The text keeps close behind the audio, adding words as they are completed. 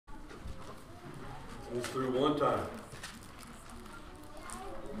Let's through one time.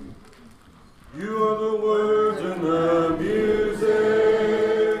 You are the words and the music.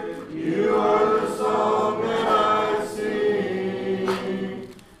 You are the song that I sing.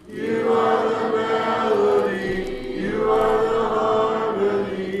 You are the melody. You are the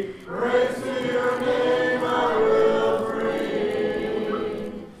harmony. Praise to your name I will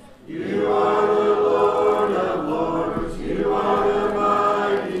bring. You are the Lord of lords. You are the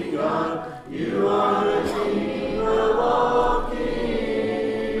mighty God. You are the King of all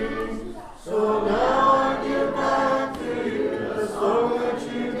kings. So now I give back to you the song that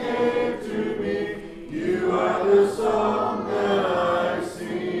you gave to me. You are the song that I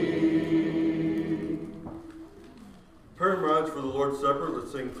sing. Turn rides for the Lord's Supper.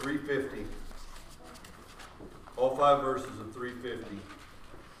 Let's sing 350. All 5 verses of 350.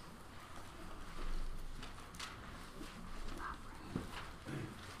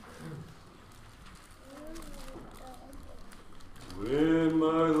 When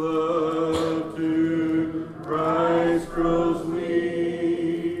my love to Christ grows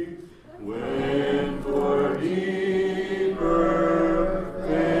weak, when for deeper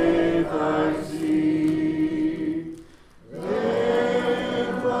faith I seek,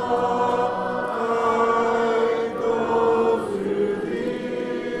 then I go to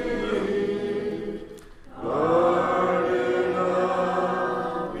thee, garden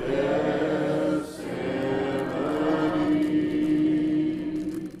of Gethsemane.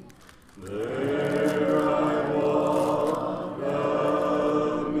 There I walk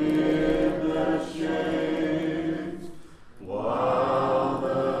amid the shades, while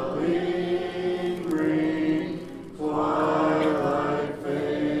the lingering twilight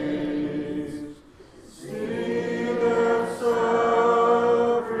fades. See them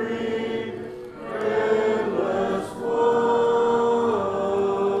suffering, endless woe,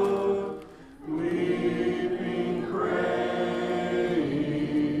 weeping, praying,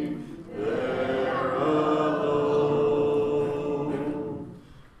 there alone.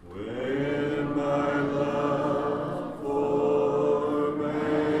 When my love for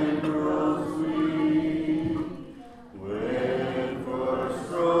man grows weak, when for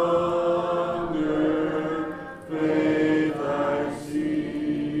stronger faith I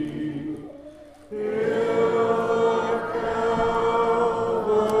seek, hill of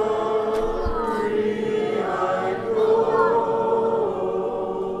Calvary I go,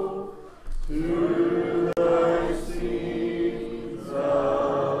 to thy scenes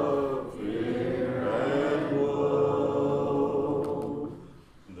of fear and woe.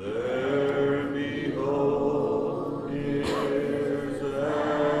 There behold years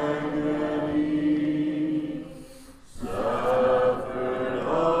agony, suffered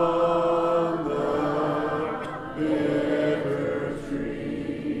on the bitter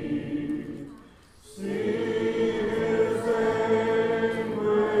tree. See his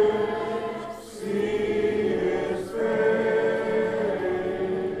anguish, see his face,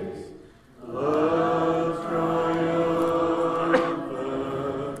 love's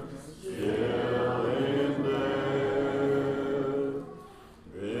triumphant, still in death.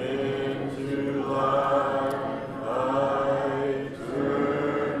 Then to life I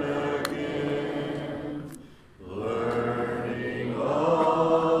turn again, learning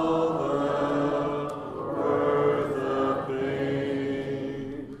all the worth of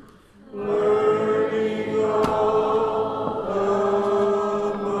pain, learning all the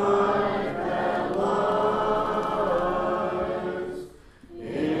might that lies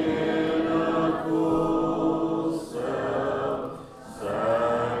in a full self-sacrifice.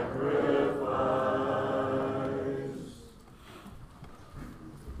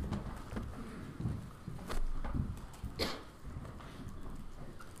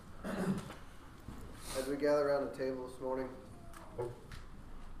 As we gather around the table this morning, I'd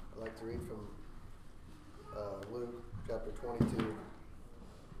like to read from Luke chapter 22.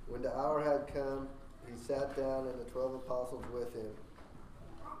 When the hour had come, he sat down and the 12 apostles with him.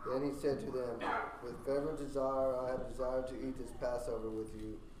 Then he said to them, with fervent desire I have desired to eat this Passover with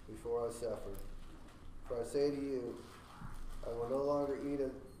you before I suffer. For I say to you, I will no longer eat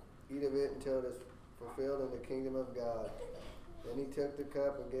of it until it is fulfilled in the kingdom of God. Then he took the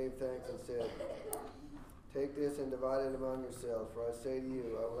cup and gave thanks and said, take this and divide it among yourselves, for I say to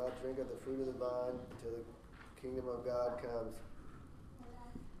you, I will not drink of the fruit of the vine until the kingdom of God comes.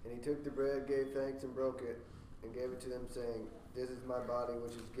 And he took the bread, gave thanks, and broke it, and gave it to them, saying, this is my body,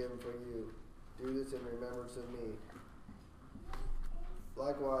 which is given for you. Do this in remembrance of me.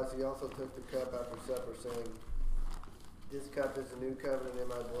 Likewise, he also took the cup after supper, saying, this cup is the new covenant in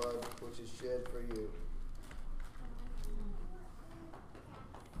my blood, which is shed for you.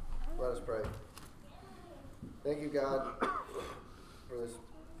 Let us pray. Thank you, God, for this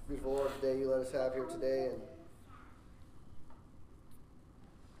beautiful Lord's Day you let us have here today. And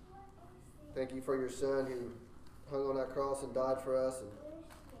thank you for your Son who hung on that cross and died for us. And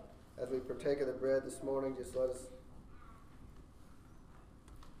as we partake of the bread this morning, just let us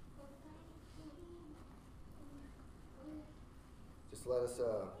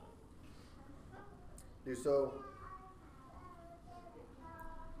do so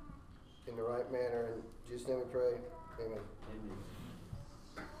in the right manner. In Jesus' name we pray. Amen. Amen.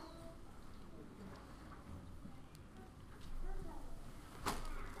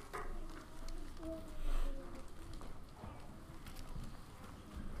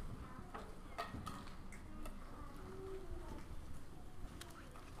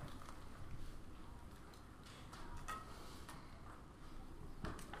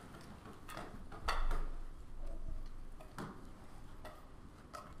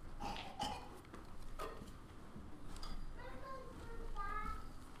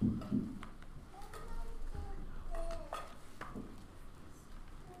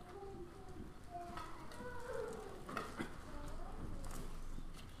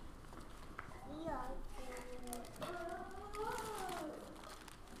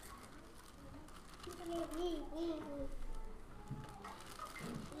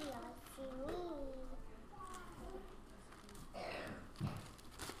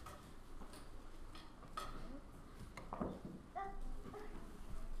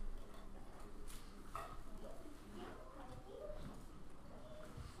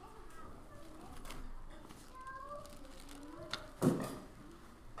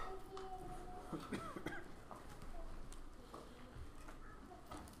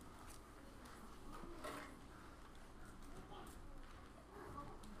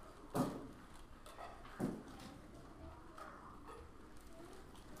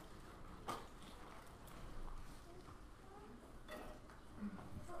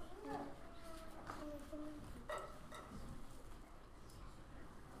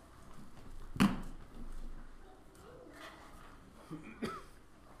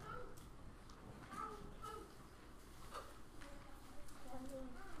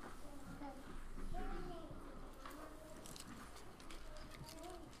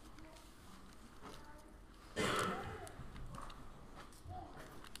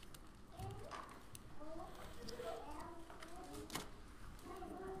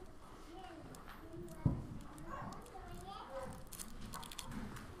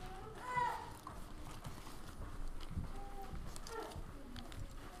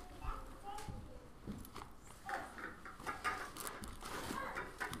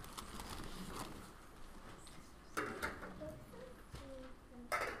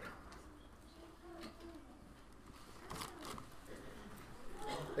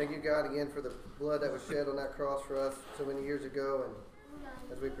 Thank you, God, again for the blood that was shed on that cross for us so many years ago. And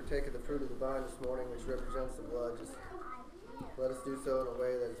as we partake of the fruit of the vine this morning, which represents the blood, just let us do so in a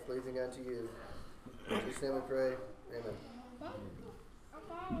way that is pleasing unto you. In Jesus' name we pray. Amen.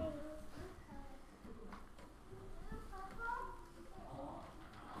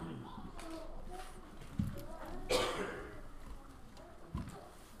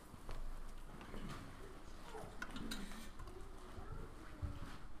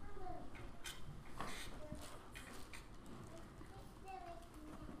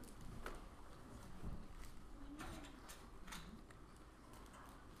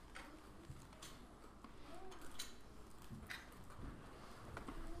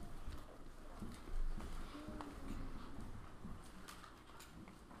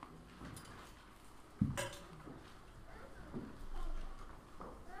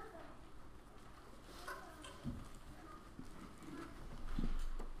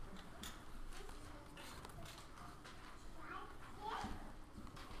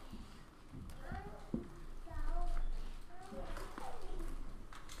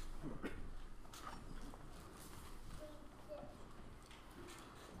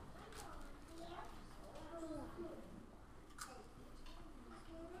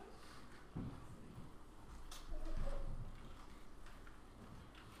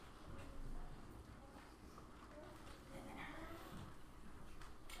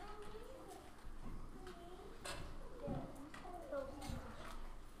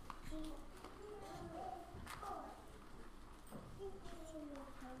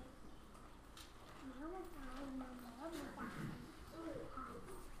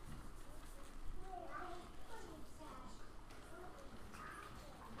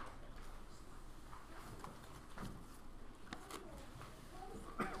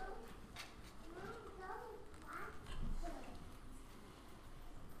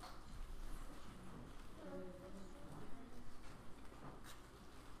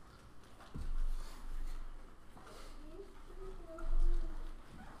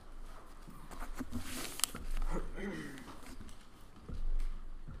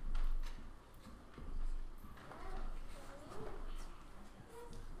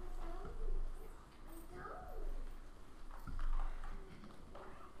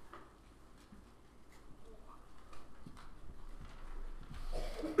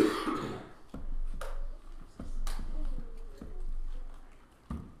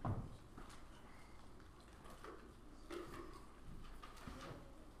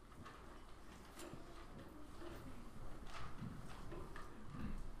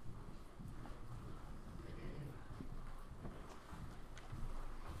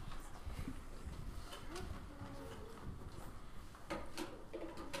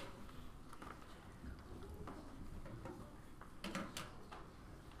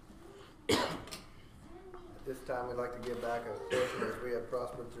 time, we'd like to give back a portion as we have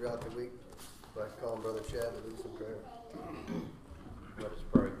prospered throughout the week. I'd like to call on Brother Chad to lead some prayer. Let us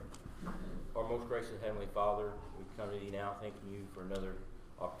pray. Our most gracious Heavenly Father, we come to Thee now thanking You for another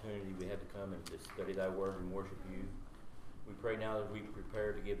opportunity we had to come and to study Thy Word and worship You. We pray now that we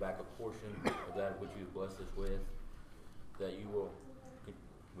prepare to give back a portion of that which You have blessed us with, that You will,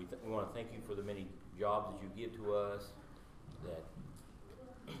 we want to thank You for the many jobs that You give to us, that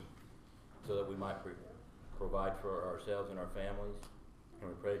so that we might provide for ourselves and our families, and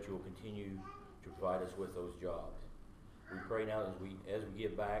we pray that You will continue to provide us with those jobs. We pray now as we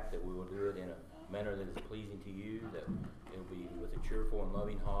give back that we will do it in a manner that is pleasing to You, that it will be with a cheerful and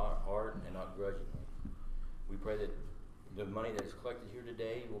loving heart and not grudgingly. We pray that the money that is collected here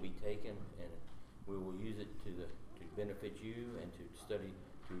today will be taken and we will use it to benefit You and to study,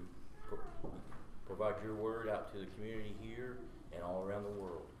 to provide Your Word out to the community here and all around the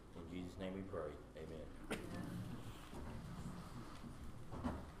world. In Jesus' name we pray. Amen.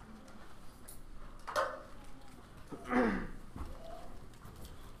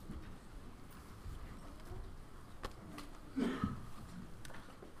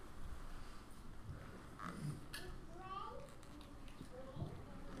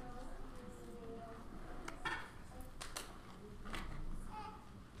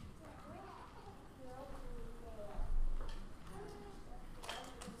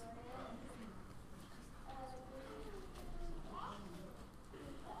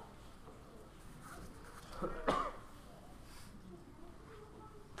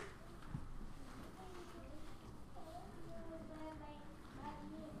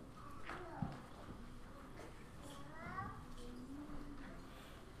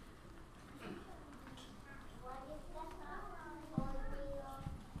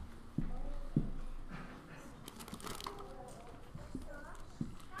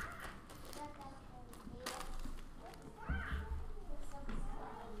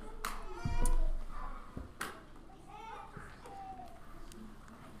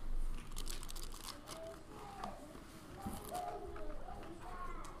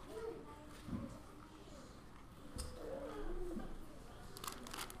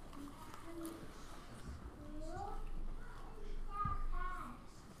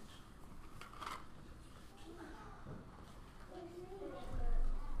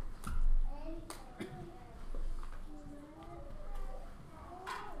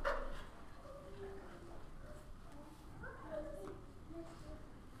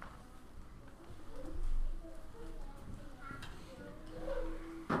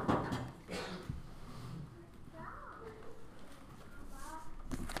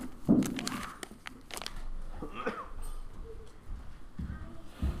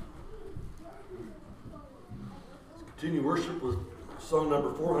 Continue worship with song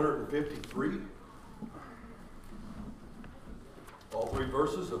number 453. All three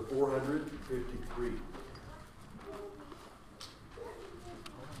verses of 453.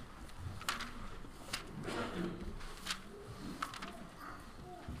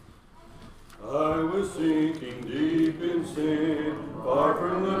 I was sinking deep in sin, far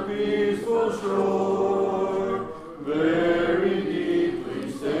from the peaceful shore, very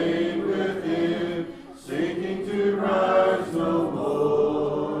deeply stained within, sinking to rise no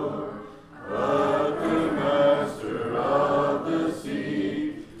more. But the Master of the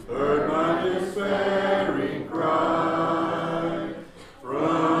sea heard my despairing cry.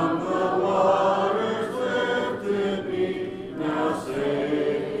 From the waters lifted me, now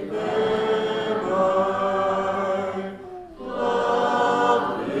saved am I.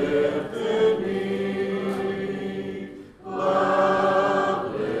 Love lifted me.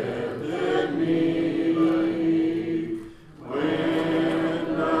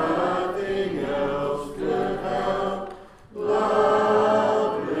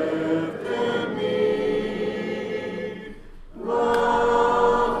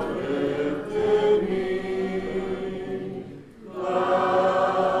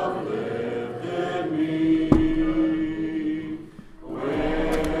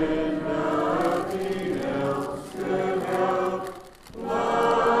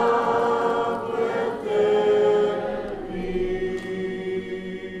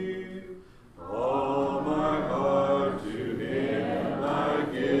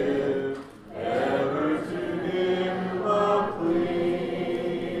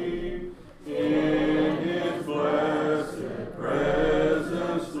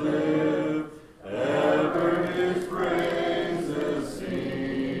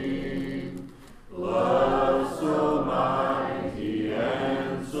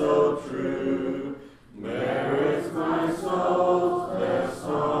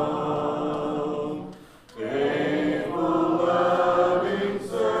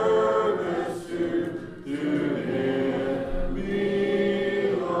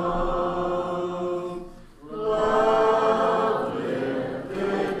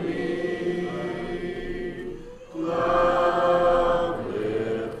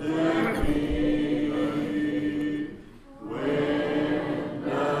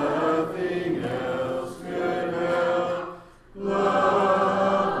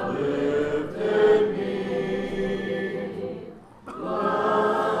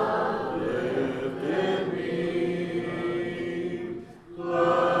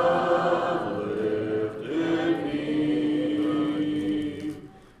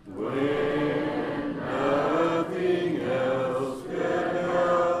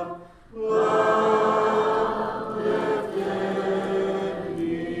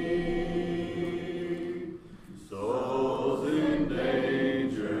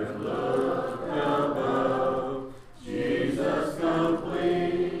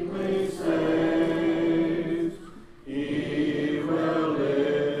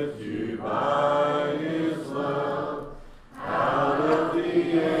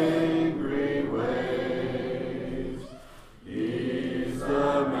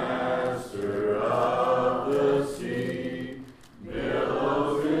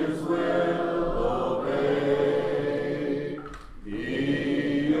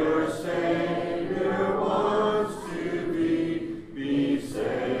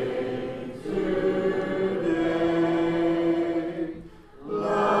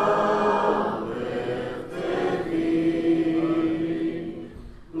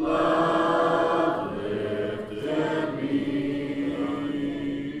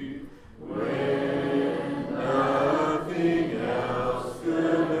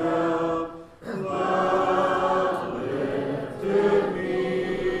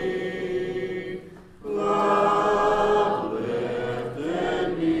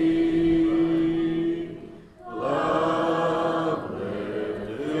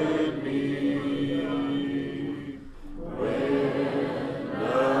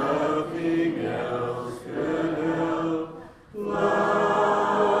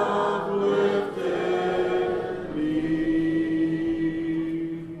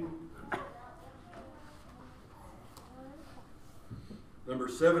 Number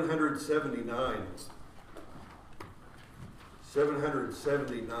 779.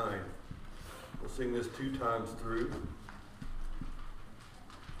 779. We'll sing this 2 times through.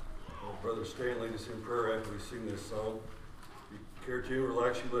 Brother Stan lead us in prayer after we sing this song. If you care to, or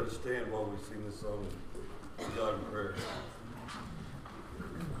like you, let us stand while we sing this song to God in prayer.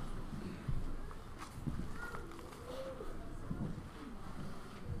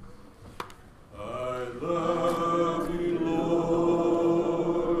 I love you,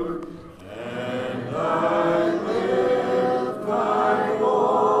 Lord, and I lift my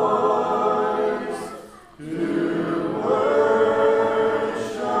voice to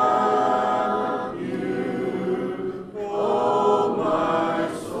worship you, oh my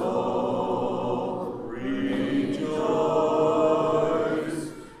soul, rejoice,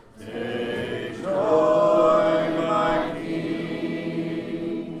 take joy, my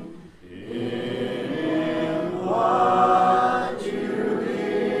King, in what you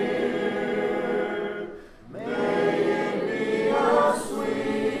hear. May it be a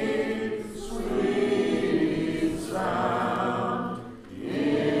sweet, sweet sound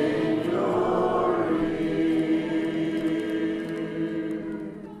in your ear.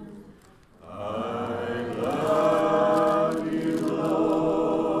 I love you,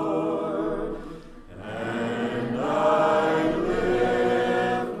 Lord, and I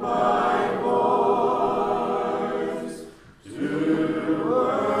lift my voice to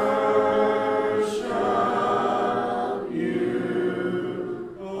worship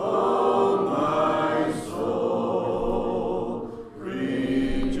you, oh my soul,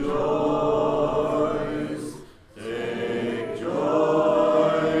 rejoice, take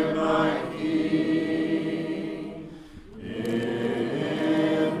joy, my King,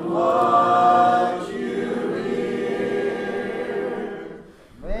 in what you hear.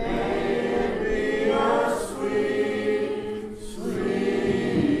 May it be a sweet,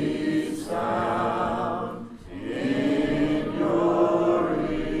 sweet sound in your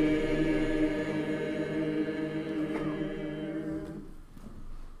ear.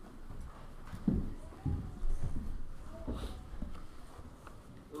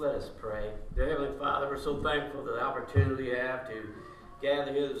 Let us pray. Dear Heavenly Father, we're so thankful for the opportunity we have to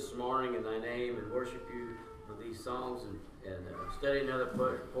gather here this morning in Thy name and worship You for these songs and study another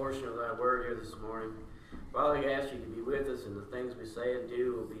portion of Thy Word here this morning. Father, I ask You to be with us, and the things we say and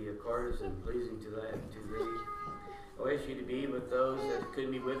do will be accordant and pleasing to Thee. I ask You to be with those that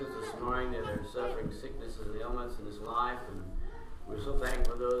couldn't be with us this morning, that are suffering sickness and ailments in this life, and we're so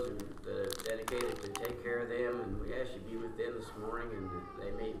thankful for those that are dedicated to take care of them, and we ask You to be with them this morning, and that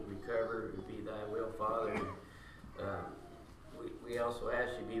they may recover and be Thy will, Father. We also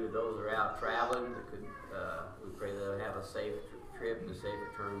ask You to be with those that are out traveling. We pray they'll have a safe trip and a safe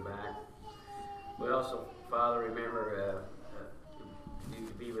return back. We also, Father, remember You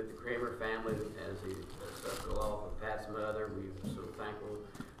to be with the Kramer family as they suffer the loss of Pat's mother. We're so thankful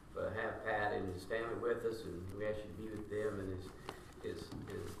to have Pat and his family with us, and we ask You to be with them and his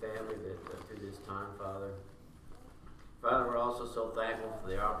family through this time, Father. Father, we're also so thankful for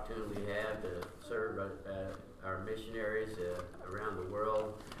the opportunity we have to serve our missionaries around the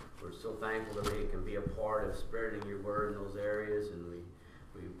world. We're so thankful that we can be a part of spreading Your word in those areas, and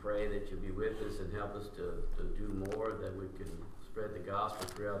we pray that You'll be with us and help us to do more, that we can spread the gospel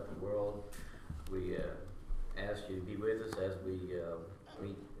throughout the world. We ask You to be with us as we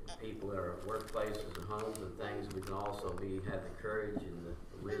meet people in our workplaces and homes and things. We can also have the courage and the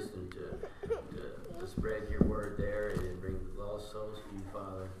wisdom to spread Your word there and bring lost souls to You,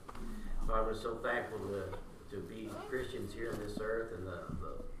 Father. Father, we're so thankful to be Christians here on this earth, and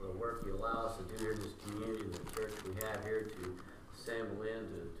the work You allow us to do here in this community and the church we have here to assemble in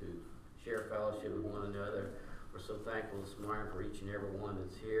to share fellowship with one another. We're so thankful this morning for each and every one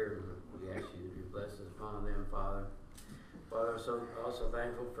that's here. We ask You to be blessings upon them, Father. Father, we're also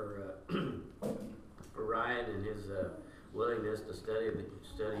thankful for Ryan and his willingness to study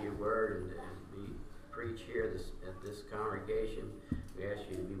Your word and preach here at this congregation. We ask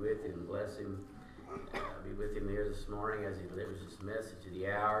You to be with him and bless him. Be with him here this morning as he delivers this message of the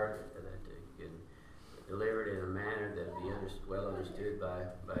hour, that he can deliver it in a manner that will be well understood by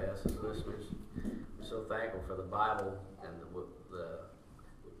us as listeners. We're so thankful for the Bible and the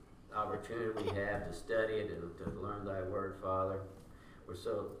opportunity we have to study it and to learn Thy word, Father. We're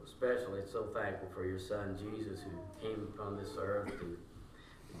so thankful for Your Son Jesus, who came upon this earth to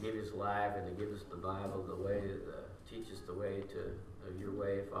give His life and to give us the Bible, the way teach us the way to Your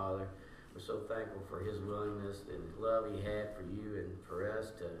way, Father. We're so thankful for His willingness and the love He had for You and for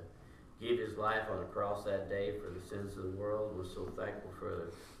us to give His life on the cross that day for the sins of the world. We're so thankful for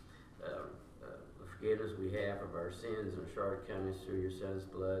the forgiveness we have of our sins and shortcomings through your Son's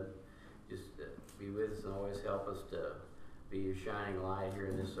blood. Just be with us and always help us to be your shining light here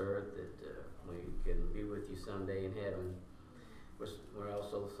in this earth, that we can be with you someday in heaven. We're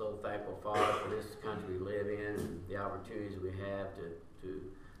also so thankful, Father, for this country we live in and the opportunities we have to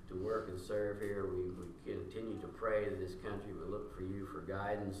work and serve here. We continue to pray that this country will look for you for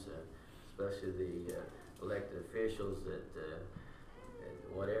guidance, especially the elected officials, that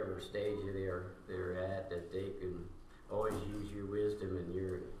at whatever stage they're at, that they can always use your wisdom and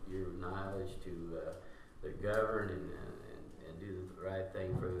your knowledge to govern and do the right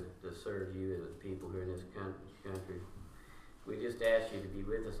thing to serve you and the people here in this country. We just ask you to be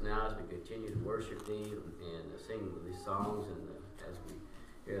with us now as we continue to worship thee and sing these songs, and as we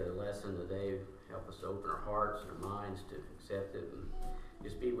hear the lesson today, help us to open our hearts and our minds to accept it, and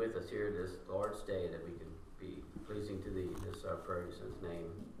just be with us here this Lord's Day, that we can be pleasing to thee. This is our prayer in his Son's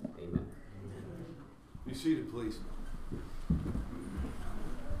name. Amen. Be seated, please.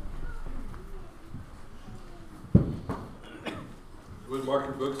 Would mark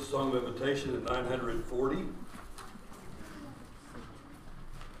your books, a Song of Invitation at 940.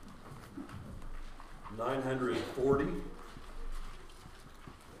 940.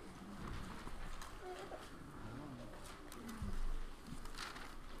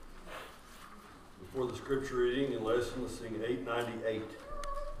 Before the scripture reading and lesson, let's sing 898.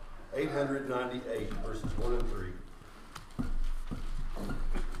 898, verses 1 and 3.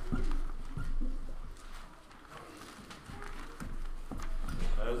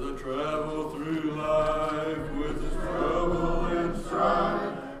 As I travel through life with its trouble and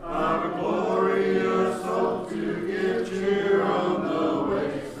strife, I'm a glorious hope to give cheer on the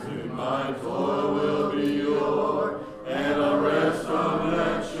way. Soon my toil will be o'er, and I'll rest on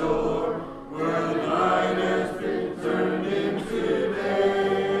that shore where the night has been turned into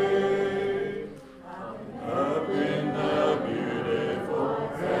day. Up in the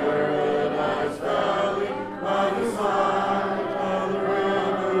beautiful Paradise Valley, by the side of the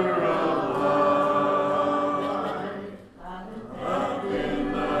river of life. Up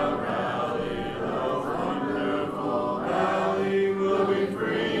in the valley of wonderful valley, we'll be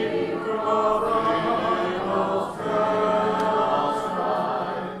free from all pain, all strife.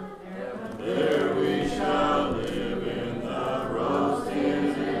 There we shall live in the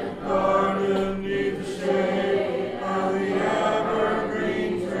rose-tinted garden, 'neath the shade of the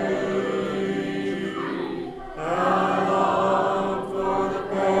evergreen tree. I long for the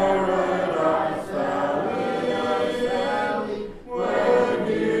Paradise Valley, where the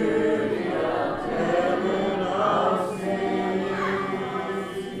beauty of heaven I'll see.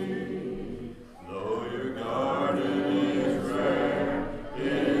 Though your garden is rare, it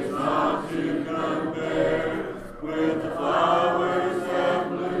is not to compare with the flowers that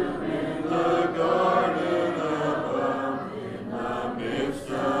bloom in the garden above. In the midst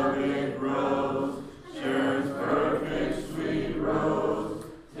of it grows Sharon's perfect sweet rose.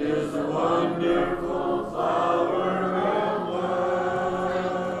 'Tis a wonderful flower of love.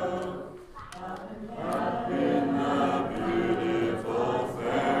 Up in the beautiful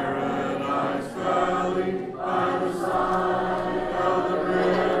Paradise Valley, by the side of the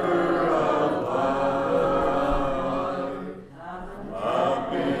river of life. Up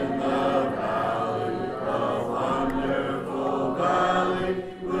in the valley of wonderful valley,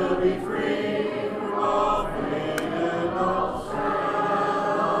 we'll be free from all pain and all strife.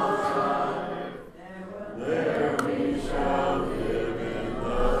 There we shall live in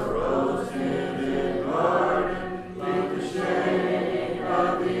the rose-tinted garden, 'neath the shade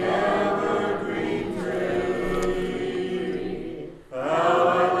of the evergreen tree. How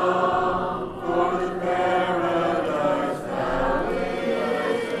I long for the Paradise Valley,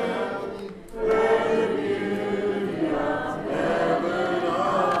 where the beauty of heaven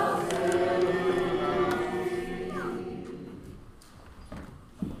I'll see.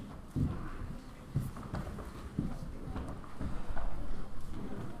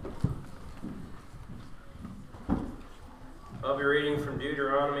 I'll be reading from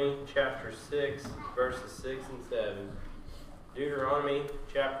Deuteronomy chapter 6, verses 6 and 7. Deuteronomy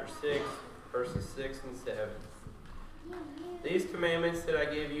chapter 6, verses 6 and 7. These commandments that I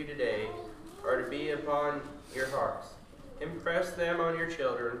give you today are to be upon your hearts. Impress them on your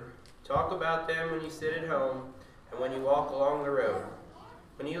children. Talk about them when you sit at home and when you walk along the road,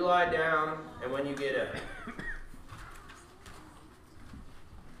 when you lie down and when you get up.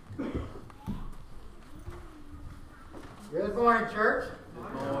 Good morning, church.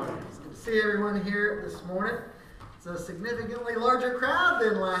 Good morning. It's good to see everyone here this morning. It's a significantly larger crowd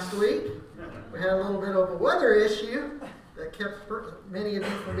than last week. We had a little bit of a weather issue that kept many of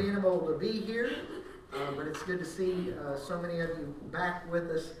you from being able to be here. but it's good to see so many of you back with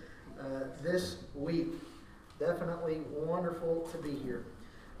us this week. Definitely wonderful to be here.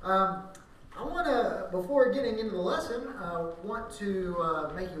 I want to, before getting into the lesson, want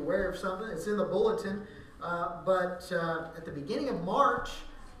to make you aware of something. It's in the bulletin, but at the beginning of March,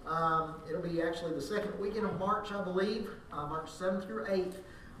 it'll be actually the second weekend of March, I believe, March 7th through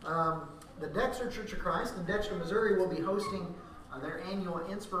 8th. The Dexter Church of Christ in Dexter, Missouri will be hosting their annual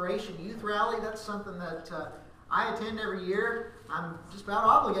Inspiration Youth Rally. That's something that I attend every year. I'm just about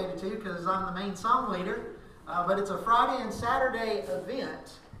obligated to because I'm the main song leader. But it's a Friday and Saturday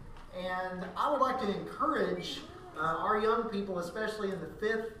event. And I would like to encourage our young people, especially in the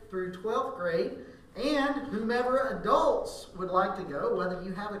 5th through 12th grade, and whomever adults would like to go, whether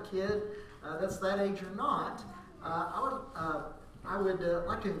you have a kid that's that age or not, I would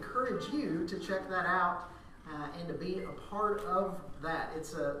like to encourage you to check that out and to be a part of that.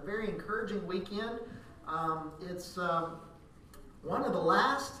 It's a very encouraging weekend. It's one of the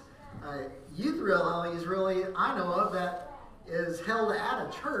last youth rallies really I know of that is held at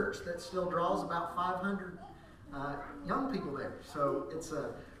a church that still draws about 500 young people there. So it's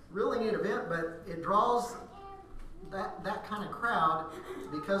a really neat event, but it draws that kind of crowd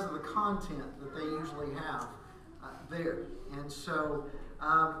because of the content that they usually have there. And so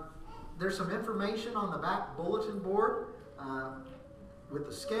there's some information on the back bulletin board with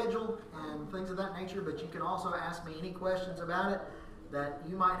the schedule and things of that nature, but you can also ask me any questions about it that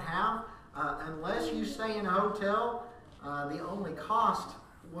you might have. Unless you stay in a hotel, the only cost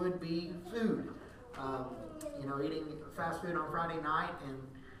would be food. Eating fast food on Friday night, and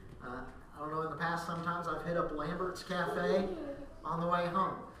I don't know, in the past sometimes I've hit up Lambert's Cafe on the way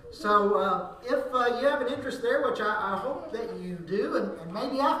home. So if you have an interest there, which I hope that you do, and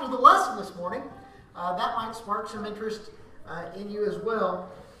maybe after the lesson this morning, that might spark some interest in you as well.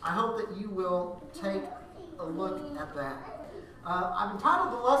 I hope that you will take a look at that. I've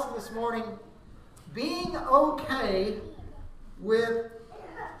entitled the lesson this morning, Being Okay with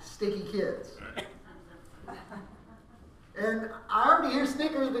Sticky Kids. And I already hear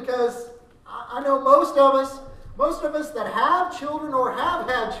snickers because I know most of us that have children or have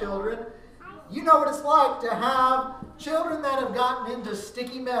had children, you know what it's like to have children that have gotten into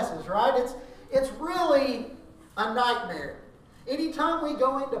sticky messes, right? It's really a nightmare. Anytime we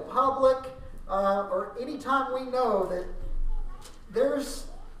go into public, or anytime we know that there's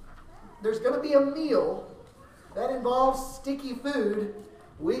going to be a meal that involves sticky food,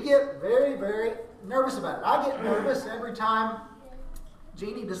 we get very, very nervous about it. I get nervous every time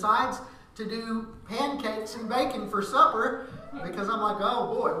Jeannie decides to do pancakes and bacon for supper because I'm like,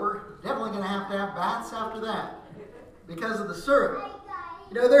 oh boy, we're definitely going to have baths after that because of the syrup.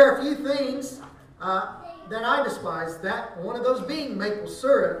 There are a few things that I despise, that one of those being maple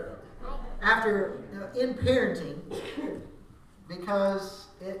syrup after in parenting, because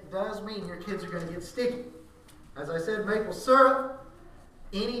it does mean your kids are going to get sticky. As I said, maple syrup.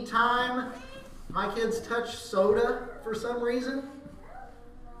 Anytime my kids touch soda for some reason,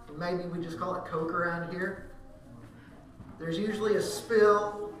 maybe we just call it Coke around here, there's usually a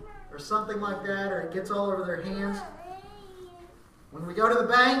spill or something like that, or it gets all over their hands. When we go to the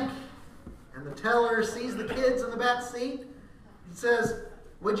bank and the teller sees the kids in the back seat, he says,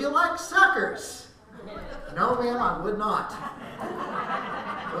 "Would you like suckers?" "No, ma'am, I would not."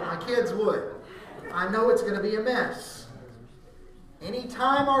 But my kids would. I know it's going to be a mess.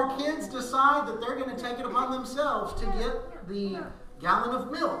 Anytime our kids decide that they're going to take it upon themselves to get the gallon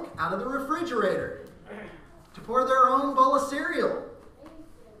of milk out of the refrigerator, to pour their own bowl of cereal,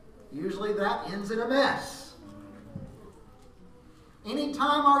 usually that ends in a mess.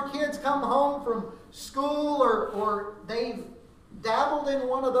 Anytime our kids come home from school or they've dabbled in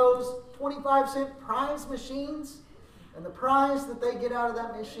one of those 25-cent prize machines, and the prize that they get out of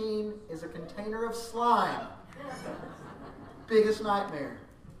that machine is a container of slime. Biggest nightmare.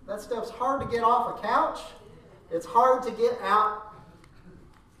 That stuff's hard to get off a couch. It's hard to get out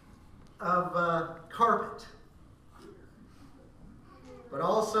of carpet. But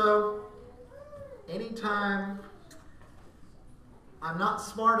also, anytime I'm not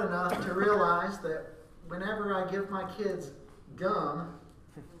smart enough to realize that whenever I give my kids gum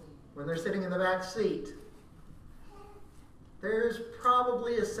when they're sitting in the back seat, there's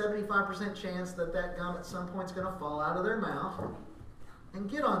probably a 75% chance that gum at some point is going to fall out of their mouth and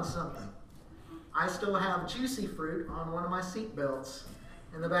get on something. I still have juicy fruit on one of my seat belts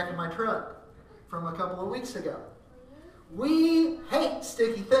in the back of my truck from a couple of weeks ago. We hate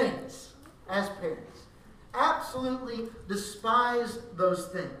sticky things as parents. Absolutely despise those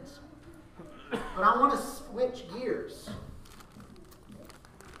things. But I want to switch gears.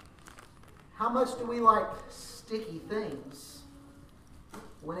 How much do we like sticky things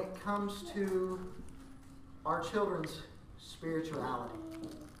when it comes to our children's spirituality?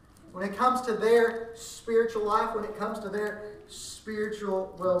 When it comes to their spiritual life, when it comes to their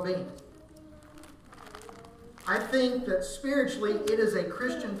spiritual well-being? I think that spiritually it is a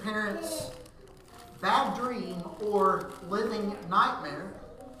Christian parent's bad dream or living nightmare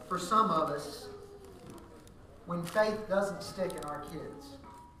for some of us when faith doesn't stick in our kids.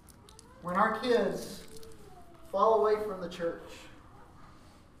 When our kids fall away from the church.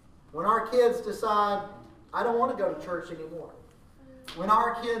 When our kids decide, I don't want to go to church anymore. When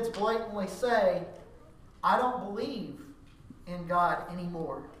our kids blatantly say, I don't believe in God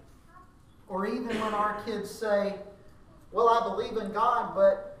anymore. Or even when our kids say, well, I believe in God,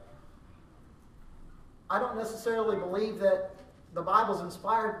 but I don't necessarily believe that the Bible's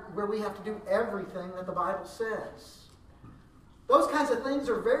inspired where we have to do everything that the Bible says. Those kinds of things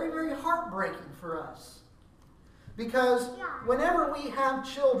are very, very heartbreaking for us. Because whenever we have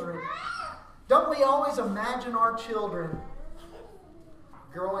children, don't we always imagine our children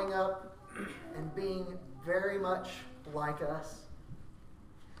growing up and being very much like us?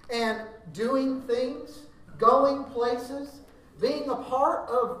 And doing things, going places, being a part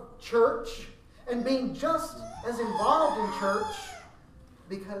of church, and being just as involved in church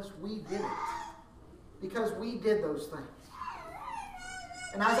because we did it. Because we did those things.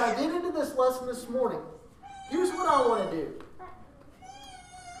 And as I get into this lesson this morning, here's what I want to do.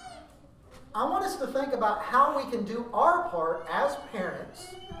 I want us to think about how we can do our part as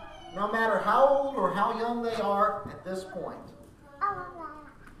parents, no matter how old or how young they are at this point.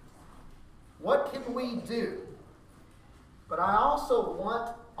 What can we do? But I also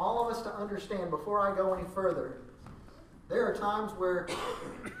want all of us to understand, before I go any further, there are times where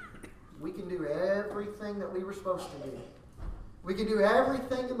we can do everything that we were supposed to do. We can do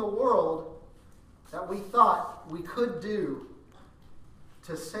everything in the world that we thought we could do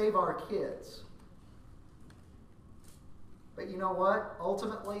to save our kids. But you know what?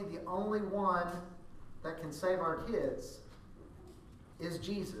 Ultimately, the only one that can save our kids is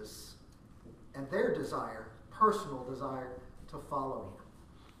Jesus and their desire, personal desire, to follow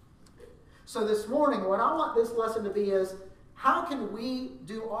Him. So this morning, what I want this lesson to be is, how can we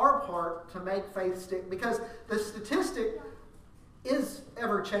do our part to make faith stick? Because the statistic is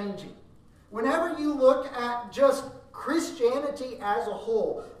ever changing. Whenever you look at just Christianity as a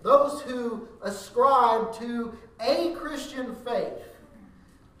whole, those who ascribe to a Christian faith,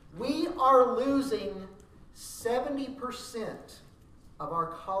 we are losing 70% of our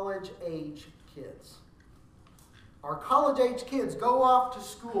college-age kids. Our college-age kids go off to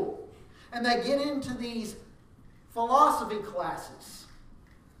school and they get into these philosophy classes.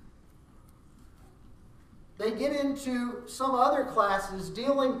 They get into some other classes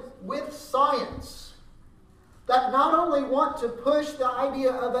dealing with science that not only want to push the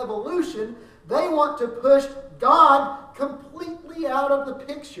idea of evolution, they want to push God completely out of the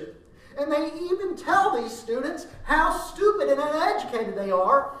picture. And they even tell these students how stupid and uneducated they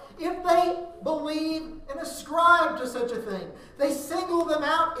are if they believe and ascribe to such a thing. They single them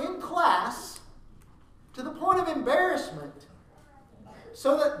out in class to the point of embarrassment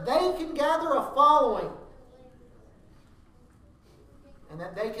so that they can gather a following and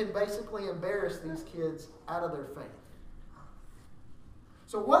that they can basically embarrass these kids out of their faith.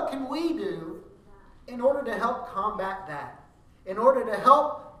 So what can we do in order to help combat that? In order to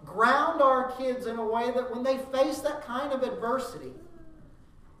help ground our kids in a way that when they face that kind of adversity,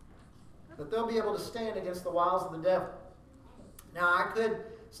 that they'll be able to stand against the wiles of the devil. Now, I could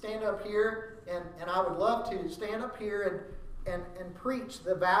stand up here, and I would love to stand up here and preach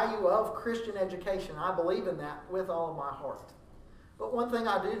the value of Christian education. I believe in that with all of my heart. But one thing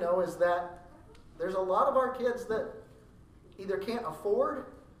I do know is that there's a lot of our kids that either can't afford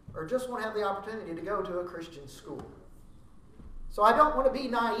or just won't have the opportunity to go to a Christian school. So I don't want to be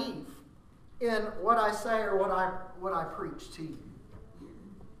naive in what I say or what I preach to you.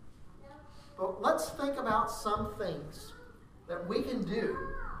 But let's think about some things that we can do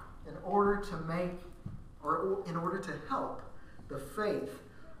in order to make, or in order to help the faith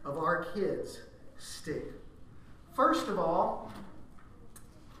of our kids stick. First of all,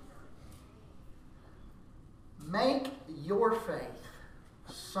 make your faith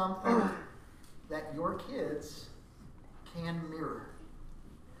something that your kids can mirror.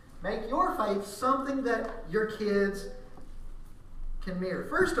 Make your faith something that your kids can mirror.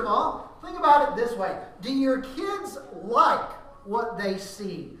 First of all, think about it this way. Do your kids like what they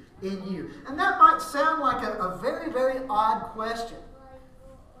see in you? And that might sound like a very, very odd question.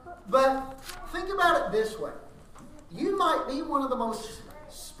 But think about it this way. You might be one of the most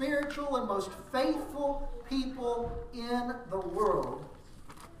spiritual and most faithful people in the world.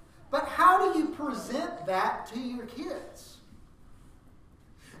 But how do you present that to your kids?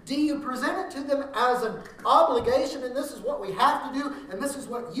 Do you present it to them as an obligation, and this is what we have to do, and this is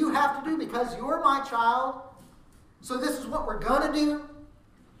what you have to do because you're my child, so this is what we're going to do?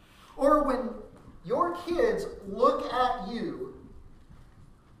 Or when your kids look at you,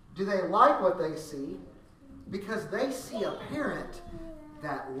 do they like what they see because they see a parent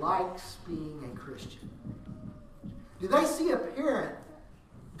that likes being a Christian? Do they see a parent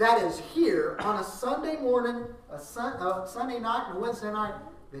that is here on a Sunday morning, a Sunday night, and a Wednesday night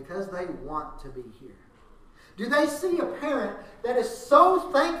because they want to be here? Do they see a parent that is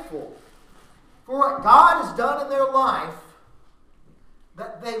so thankful for what God has done in their life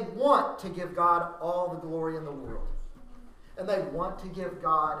that they want to give God all the glory in the world? And they want to give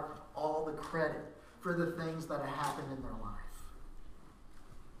God all the credit for the things that have happened in their life.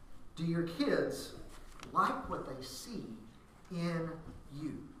 Do your kids like what they see in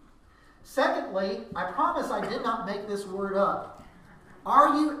you? Secondly, I promise I did not make this word up.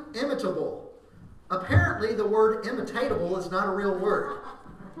 Are you imitable? Apparently the word imitatable is not a real word.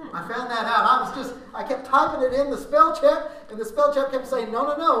 I found that out. I kept typing it in the spell check, and the spell check kept saying,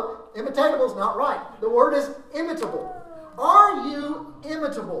 no, imitatable is not right. The word is imitable. Are you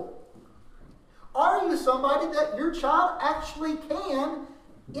imitable? Are you somebody that your child actually can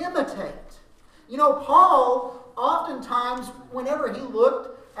imitate? You know, Paul, oftentimes, whenever he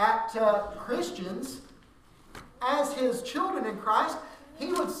looked at Christians as his children in Christ,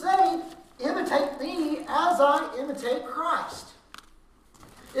 he would say, imitate me as I imitate Christ.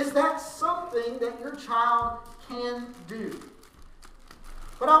 Is that something that your child can do?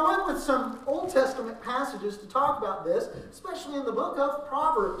 But I went with some Old Testament passages to talk about this, especially in the book of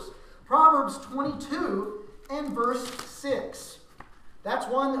Proverbs. Proverbs 22 and verse 6. That's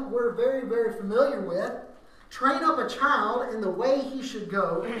one that we're very, very familiar with. Train up a child in the way he should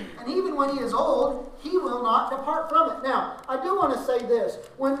go, and even when he is old, he will not depart from it. Now, I do want to say this.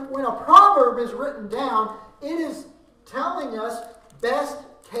 When a proverb is written down, it is telling us best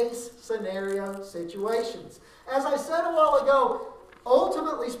case scenario situations. As I said a while ago,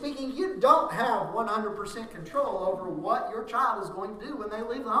 ultimately speaking, you don't have 100% control over what your child is going to do when they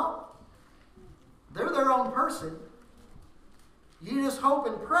leave the home. They're their own person. You just hope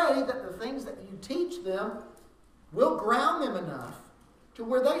and pray that the things that you teach them will ground them enough to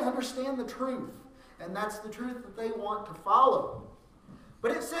where they understand the truth. And that's the truth that they want to follow.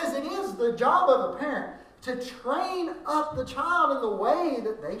 But it says it is the job of a parent to train up the child in the way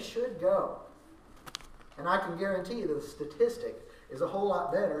that they should go. And I can guarantee you the statistic is a whole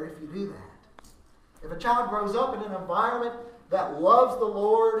lot better if you do that. If a child grows up in an environment that loves the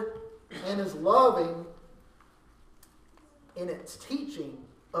Lord and is loving in its teaching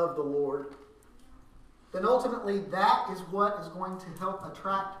of the Lord, then ultimately that is what is going to help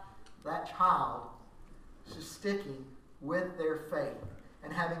attract that child to sticking with their faith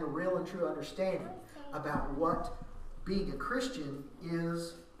and having a real and true understanding about what being a Christian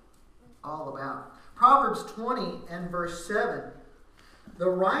is all about. Proverbs 20 and verse 7. The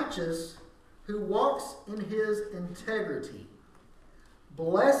righteous who walks in his integrity,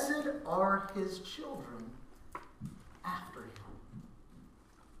 blessed are his children after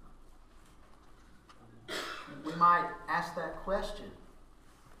him. We might ask that question.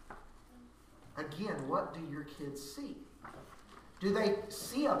 Again, what do your kids see? Do they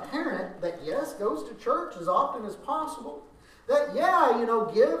see a parent that, yes, goes to church as often as possible, that,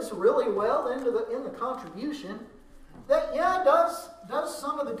 gives really well in the contribution, that, does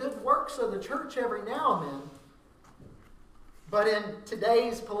some of the good works of the church every now and then, but in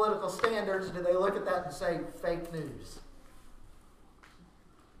today's political standards, do they look at that and say, fake news?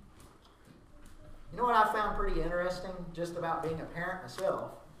 You know what I found pretty interesting just about being a parent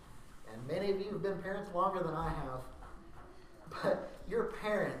myself, and many of you have been parents longer than I have, but your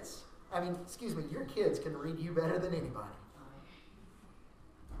kids can read you better than anybody.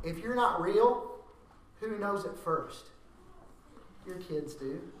 If you're not real, who knows it first? Your kids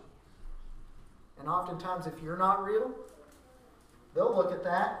do. And oftentimes if you're not real, they'll look at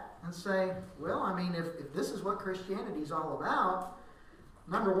that and say, well, if this is what Christianity is all about,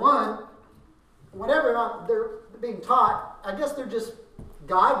 number one, whatever they're being taught, I guess they're just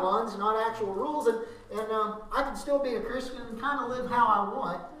guidelines, not actual rules, and I can still be a Christian and kind of live how I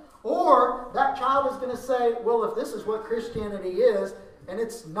want. Or that child is going to say, well, if this is what Christianity is, and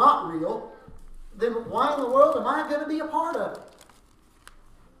it's not real, then why in the world am I going to be a part of it?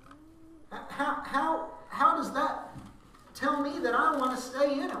 How does that tell me that I want to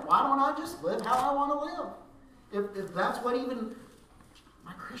stay in it? Why don't I just live how I want to live? If that's what even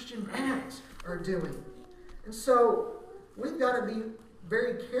Christian parents are doing. And so we've got to be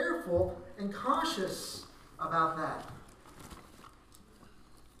very careful and cautious about that.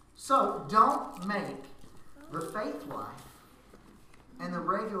 So don't make the faith life and the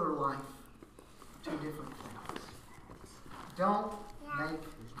regular life two different things. Don't make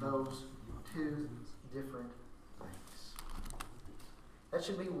those two different things. That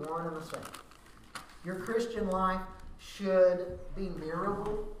should be one and the same. Your Christian life should be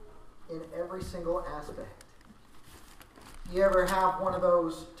mirable in every single aspect. You ever have one of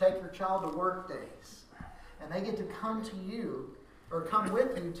those take your child to work days, and they get to come to you or come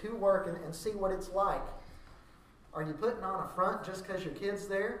with you to work and see what it's like? Are you putting on a front just because your kid's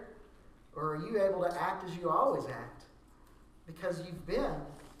there? Or are you able to act as you always act? Because you've been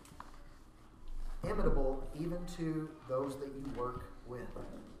imitable even to those that you work with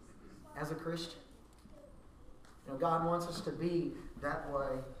as a Christian. You know, God wants us to be that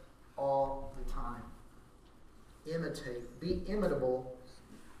way all the time. Imitate, be imitable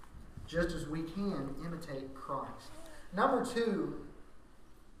just as we can imitate Christ. Number 2,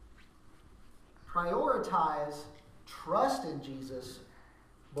 prioritize trust in Jesus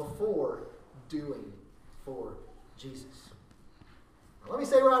before doing for Jesus. Now, let me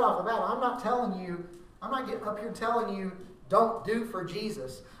say right off the bat, I'm not getting up here telling you don't do for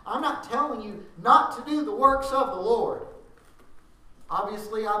Jesus. I'm not telling you not to do the works of the Lord.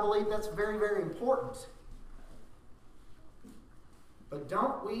 Obviously, I believe that's very, very important. But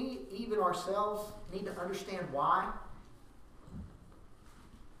don't we, even ourselves, need to understand why?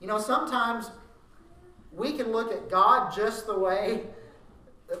 You know, sometimes we can look at God just the way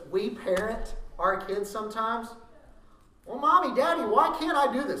that we parent our kids sometimes. Well, Mommy, Daddy, why can't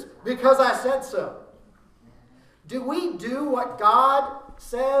I do this? Because I said so. Do we do what God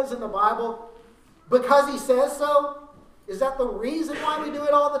says in the Bible because He says so? Is that the reason why we do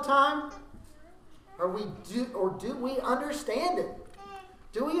it all the time? Or do we understand it?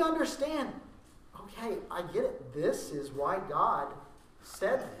 Do we understand? Okay, I get it. This is why God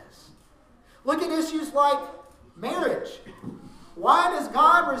said this. Look at issues like marriage. Why does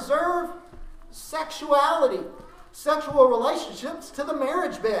God reserve sexuality, sexual relationships to the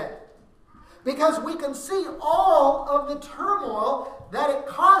marriage bed? Because we can see all of the turmoil that it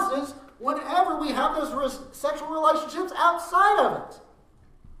causes whenever we have those sexual relationships outside of it.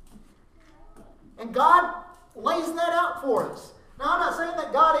 And God lays that out for us. Now, I'm not saying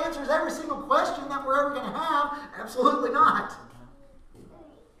that God answers every single question that we're ever going to have. Absolutely not.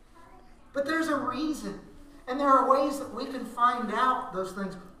 But there's a reason. And there are ways that we can find out those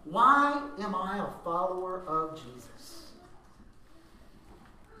things. Why am I a follower of Jesus?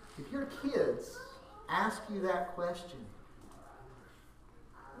 If your kids ask you that question,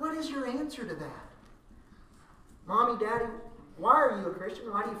 what is your answer to that? Mommy, Daddy, why are you a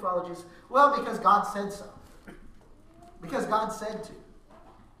Christian? Why do you follow Jesus? Well, because God said so. Because God said to.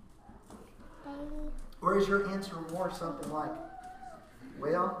 Or is your answer more something like,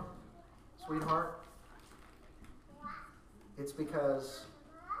 well, sweetheart, it's because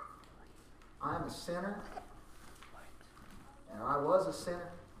I'm a sinner, and I was a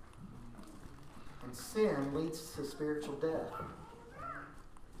sinner, and sin leads to spiritual death.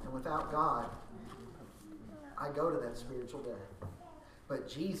 And without God, I go to that spiritual death. But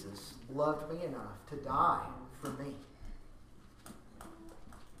Jesus loved me enough to die for me,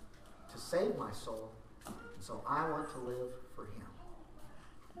 to save my soul, so I want to live for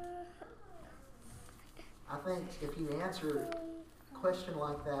Him. I think if you answer a question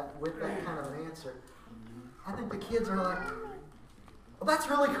like that with that kind of an answer, I think the kids are like, well, that's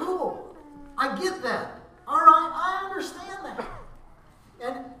really cool. I get that. All right, I understand that.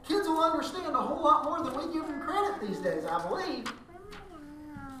 And kids will understand a whole lot more than we give them credit these days, I believe.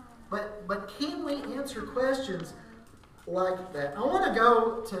 But can we answer questions like that? I want to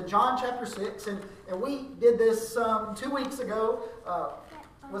go to John chapter 6, and we did this 2 weeks ago.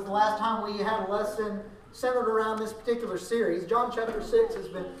 Was the last time we had a lesson centered around this particular series. John chapter 6 has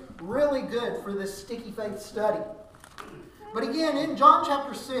been really good for this sticky faith study. But again, in John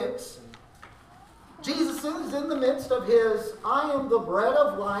chapter 6, Jesus is in the midst of His I am the bread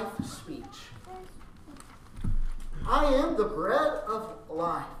of life speech. I am the bread of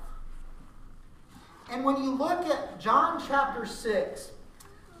life. And when you look at John chapter 6,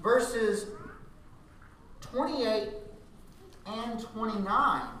 verses 28 and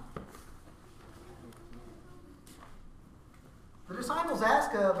 29, the disciples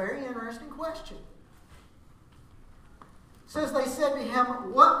ask a very interesting question. It says, they said to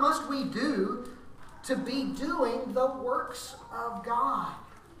Him, what must we do to be doing the works of God?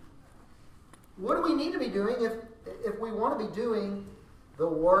 What do we need to be doing if we want to be doing the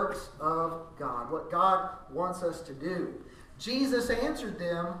works of God, what God wants us to do. Jesus answered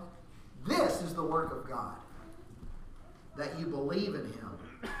them, "This is the work of God, that you believe in him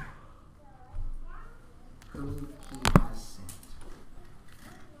whom he has sent."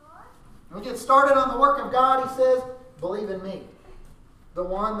 When we get started on the work of God, he says, believe in me, the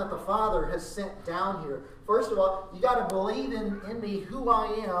one that the Father has sent down here. First of all, you got to believe in me, who I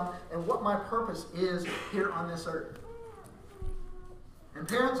am, and what my purpose is here on this earth. And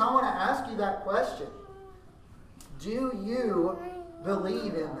parents, I want to ask you that question. Do you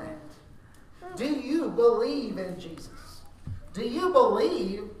believe in that? Do you believe in Jesus? Do you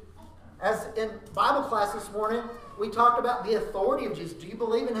believe, as in Bible class this morning, we talked about the authority of Jesus. Do you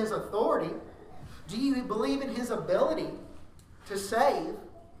believe in his authority? Do you believe in his ability to save?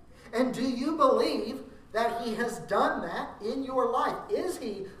 And do you believe that he has done that in your life? Is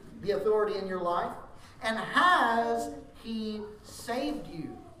he the authority in your life? And has he saved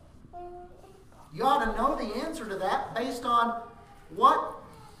you? You ought to know the answer to that based on what,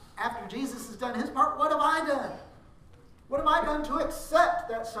 after Jesus has done his part, what have I done? What have I done to accept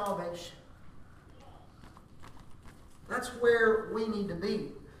that salvation? That's where we need to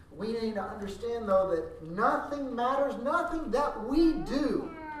be. We need to understand, though, that nothing matters, nothing that we do.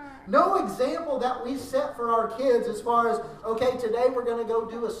 No example that we set for our kids as far as, okay, today we're going to go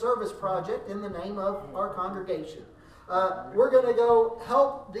do a service project in the name of our congregation. We're going to go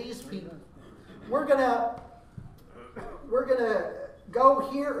help these people. We're going to go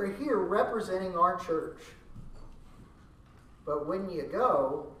here or here representing our church. But when you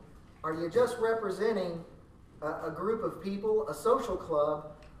go, are you just representing a group of people, a social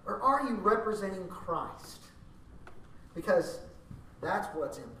club, or are you representing Christ? Because that's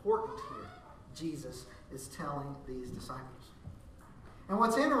what's important here. Jesus is telling these disciples. And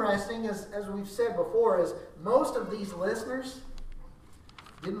what's interesting is, as we've said before, is most of these listeners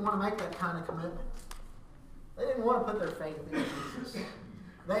didn't want to make that kind of commitment. They didn't want to put their faith in Jesus.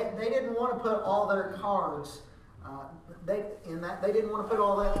 They didn't want to put all their cards they didn't want to put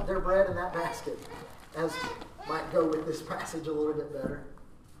all their bread in that basket, as might go with this passage a little bit better.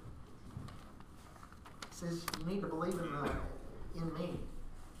 It says you need to believe in me.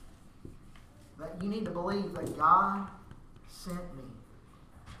 That you need to believe that God sent me.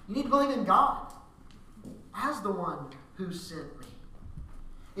 You need to believe in God as the one who sent me.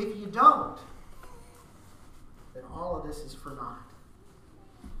 If you don't, then all of this is for naught.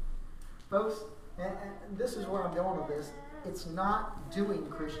 Folks, and this is where I'm going with this. It's not doing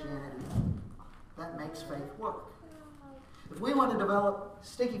Christianity that makes faith work. If we want to develop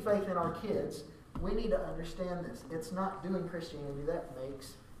sticky faith in our kids, we need to understand this. It's not doing Christianity that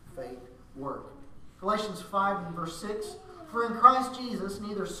makes faith work. Galatians 5 and verse 6, "For in Christ Jesus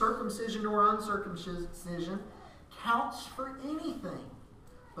neither circumcision nor uncircumcision counts for anything,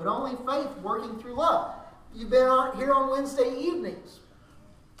 but only faith working through love." You've been here on Wednesday evenings.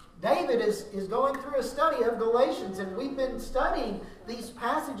 David is going through a study of Galatians, and we've been studying these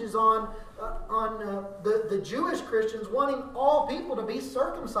passages on the Jewish Christians wanting all people to be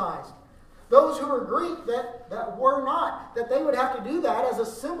circumcised. Those who were Greek that were not, that they would have to do that as a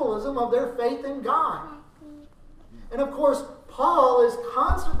symbolism of their faith in God. And of course, Paul is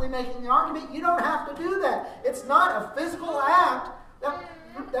constantly making the argument, you don't have to do that. It's not a physical act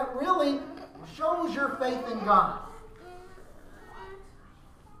that really shows your faith in God.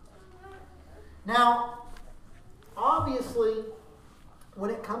 Now, obviously,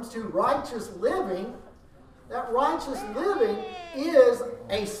 when it comes to righteous living, that righteous living is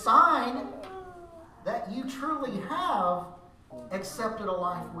a sign that you truly have accepted a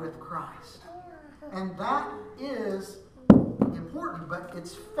life with Christ. And that is important, but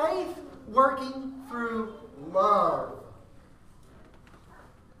it's faith working through love.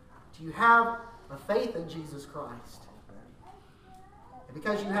 Do you have a faith in Jesus Christ? And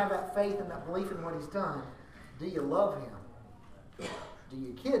because you have that faith and that belief in what he's done, do you love him? Do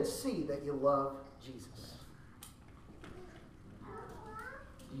your kids see that you love Jesus?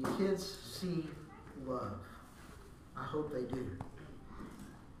 Do your kids see love? I hope they do.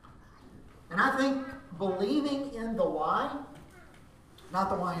 And I think believing in the why, not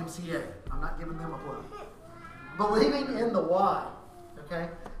the YMCA. I'm not giving them a plug. Believing in the why, okay?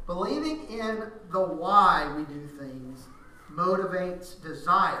 Believing in the why we do things motivates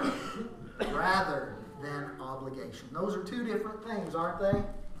desire rather than obligation. Those are two different things, aren't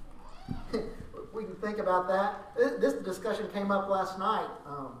they? We can think about that. This discussion came up last night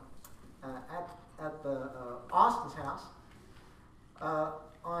at the Austin's house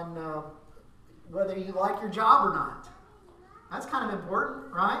on whether you like your job or not. That's kind of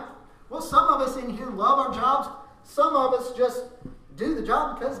important, right? Well, some of us in here love our jobs. Some of us just do the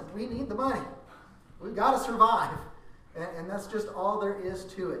job because we need the money. We've got to survive. And that's just all there is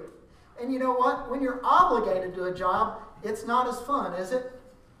to it. And you know what? When you're obligated to a job, it's not as fun, is it?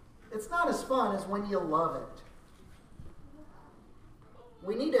 It's not as fun as when you love it.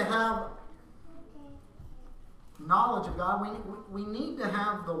 We need to have knowledge of God. We need to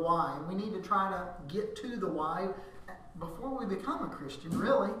have the why. We need to try to get to the why before we become a Christian,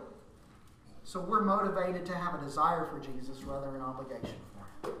 really. So we're motivated to have a desire for Jesus rather than an obligation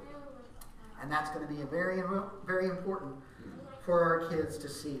for Him. And that's going to be very, very important for our kids to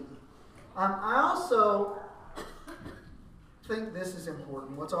see. I also think this is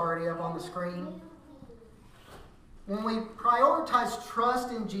important. What's already up on the screen. When we prioritize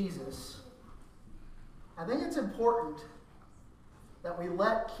trust in Jesus, I think it's important that we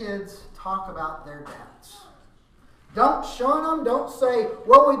let kids talk about their doubts. Don't shun them. Don't say,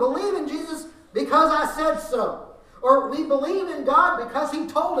 well, we believe in Jesus because I said so. Or we believe in God because He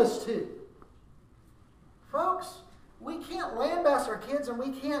told us to. Folks, we can't lambast our kids, and we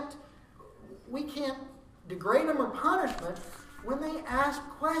can't degrade them or punish them when they ask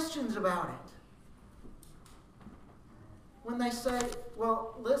questions about it. When they say,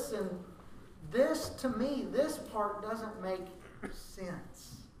 well, listen, this to me, this part doesn't make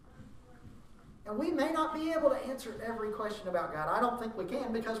sense. And we may not be able to answer every question about God. I don't think we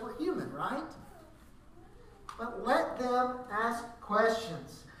can because we're human, right? But let them ask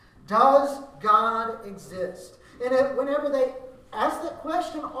questions. Does God exist? And whenever they ask that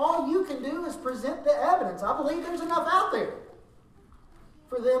question, all you can do is present the evidence. I believe there's enough out there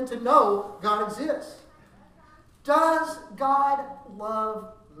for them to know God exists. Does God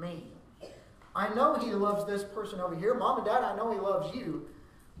love me? I know He loves this person over here. Mom and Dad, I know He loves you.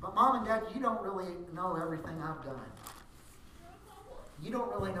 But Mom and Dad, you don't really know everything I've done. You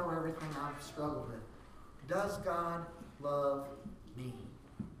don't really know everything I've struggled with. Does God love me?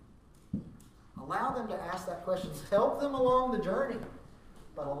 Allow them to ask that question. Help them along the journey.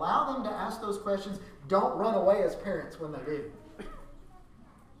 But allow them to ask those questions. Don't run away as parents when they do.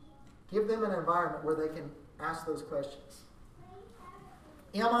 Give them an environment where they can ask those questions.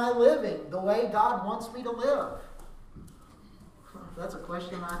 Am I living the way God wants me to live? That's a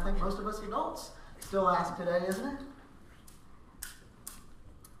question I think most of us adults still ask today, isn't it?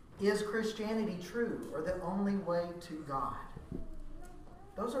 Is Christianity true or the only way to God?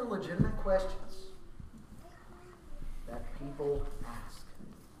 Those are legitimate questions that people ask.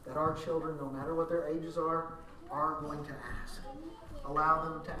 That our children, no matter what their ages are going to ask. Allow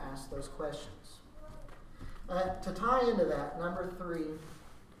them to ask those questions. To tie into that, number 3.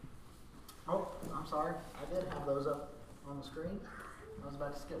 Oh, I'm sorry. I did have those up on the screen. I was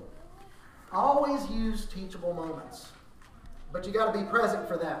about to skip it. Always use teachable moments. But you got to be present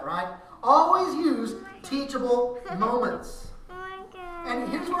for that, right? Always use teachable moments. And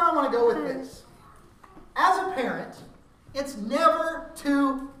here's where I want to go with this. As a parent, it's never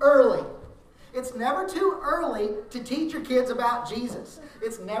too early. It's never too early to teach your kids about Jesus.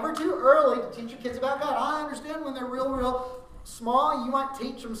 It's never too early to teach your kids about God. I understand when they're real small, you might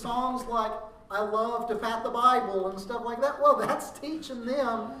teach them songs like, I love to pat the Bible and stuff like that. Well, that's teaching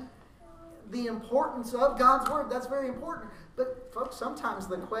them the importance of God's Word. That's very important. But folks, sometimes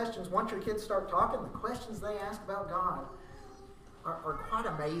the questions, once your kids start talking, the questions they ask about God are quite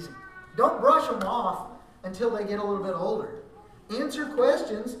amazing. Don't brush them off until they get a little bit older. Answer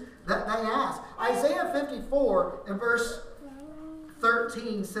questions that they ask. Isaiah 54 and verse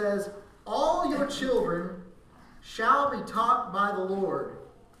 13 says, all your children shall be taught by the Lord,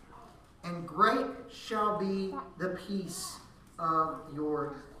 and great shall be the peace of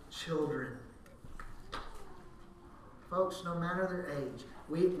your children. Folks, no matter their age,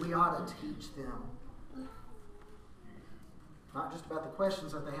 we ought to teach them. Not just about the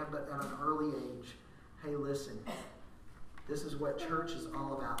questions that they have, but at an early age. Hey, listen, this is what church is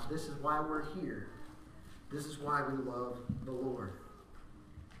all about. This is why we're here. This is why we love the Lord.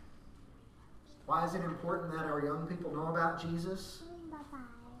 Why is it important that our young people know about Jesus?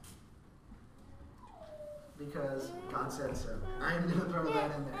 Because God said so. I am going to throw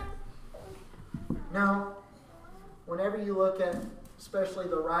that in there. Now, whenever you look at especially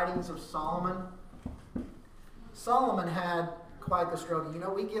the writings of Solomon, Solomon had quite the struggle. You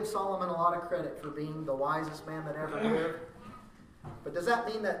know, we give Solomon a lot of credit for being the wisest man that ever lived. But does that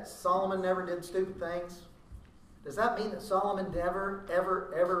mean that Solomon never did stupid things? Does that mean that Solomon never,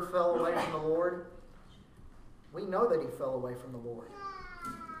 ever, ever fell away from the Lord? We know that he fell away from the Lord.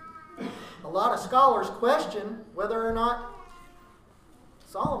 A lot of scholars question whether or not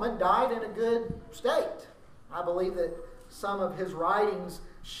Solomon died in a good state. I believe that some of his writings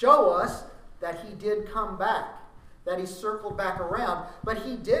show us that he did come back. that he circled back around. But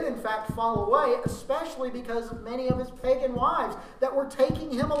he did, in fact, fall away, especially because of many of his pagan wives that were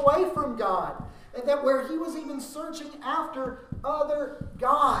taking him away from God, and that where he was even searching after other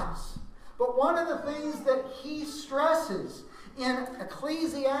gods. But one of the things that he stresses in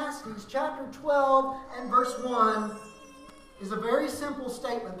Ecclesiastes chapter 12 and verse 1 is a very simple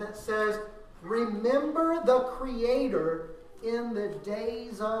statement that says, remember the Creator in the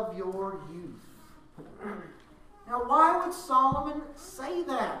days of your youth. Now, why would Solomon say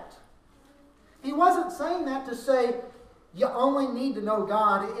that? He wasn't saying that to say you only need to know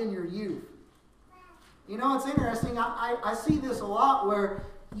God in your youth. You know, it's interesting. I see this a lot where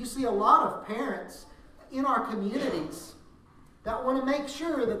you see a lot of parents in our communities that want to make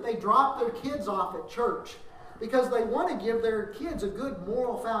sure that they drop their kids off at church because they want to give their kids a good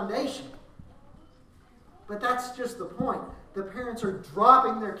moral foundation. But that's just the point. The parents are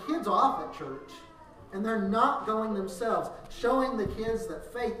dropping their kids off at church, and they're not going themselves, showing the kids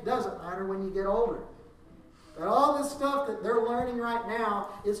that faith doesn't matter when you get older. That all this stuff that they're learning right now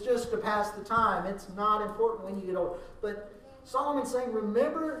is just to pass the time. It's not important when you get older. But Solomon's saying,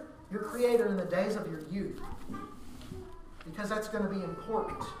 remember your Creator in the days of your youth, because that's going to be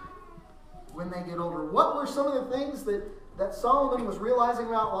important when they get older. What were some of the things that Solomon was realizing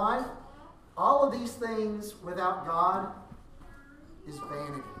about life? All of these things without God is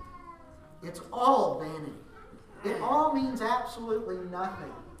vanity. It's all vanity. It all means absolutely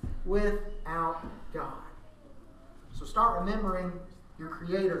nothing without God. So start remembering your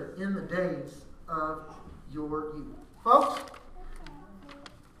Creator in the days of your youth. Folks,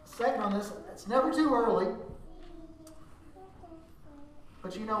 second on this, it's never too early.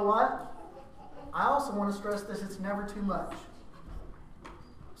 But you know what? I also want to stress this, it's never too much.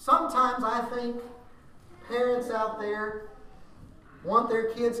 Sometimes I think parents out there want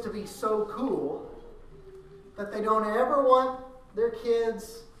their kids to be so cool that they don't ever want their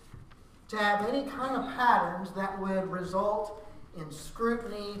kids to have any kind of patterns that would result in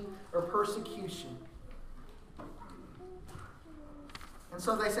scrutiny or persecution. And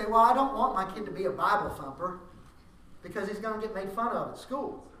so they say, well, I don't want my kid to be a Bible thumper because he's going to get made fun of at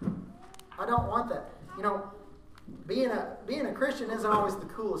school. I don't want that. You know, being a Christian isn't always the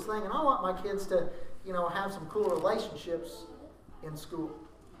coolest thing, and I want my kids to, have some cool relationships in school.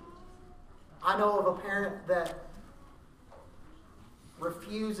 I know of a parent that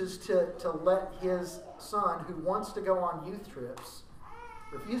refuses to let his son, who wants to go on youth trips,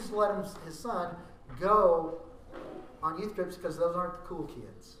 refuses to let his son go on youth trips because those aren't the cool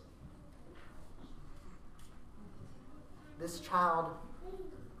kids. This child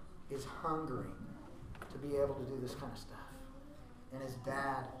is hungering to be able to do this kind of stuff. And his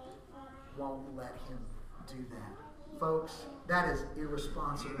dad won't let him do that. Folks, that is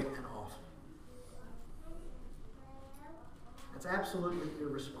irresponsible and awful. That's absolutely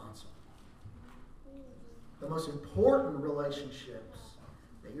irresponsible. The most important relationships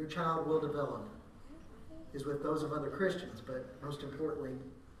that your child will develop is with those of other Christians, but most importantly,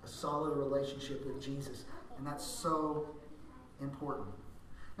 a solid relationship with Jesus. And that's so important.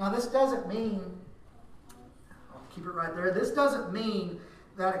 Now, this doesn't mean, I'll keep it right there, this doesn't mean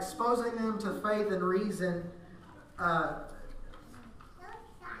that exposing them to faith and reason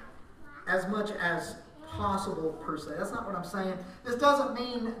as much as possible per se. That's not what I'm saying. This doesn't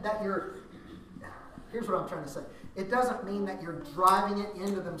mean that here's what I'm trying to say. It doesn't mean that you're driving it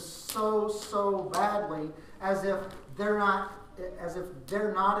into them so badly as if they're not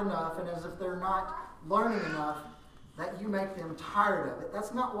enough and as if they're not learning enough that you make them tired of it.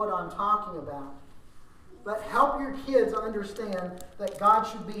 That's not what I'm talking about. But help your kids understand that God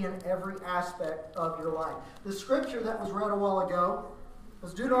should be in every aspect of your life. The scripture that was read a while ago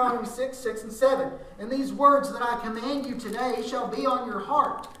was Deuteronomy 6 and 7. And these words that I command you today shall be on your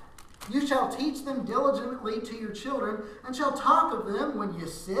heart. You shall teach them diligently to your children, and shall talk of them when you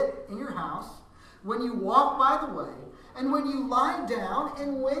sit in your house, when you walk by the way, and when you lie down,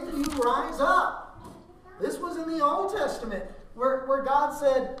 and when you rise up. This was in the Old Testament, where God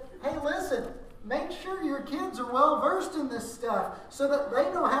said, hey, listen, make sure your kids are well versed in this stuff so that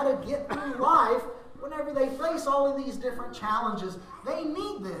they know how to get through life whenever they face all of these different challenges. They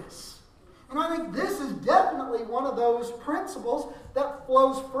need this. And I think this is definitely one of those principles that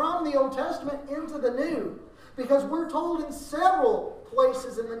flows from the Old Testament into the New. Because we're told in several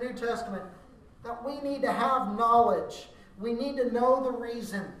places in the New Testament that we need to have knowledge. We need to know the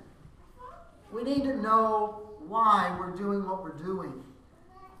reason. We need to know why we're doing what we're doing.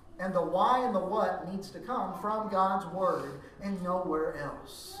 And the why and the what needs to come from God's Word and nowhere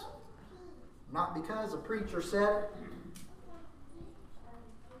else. Not because a preacher said it.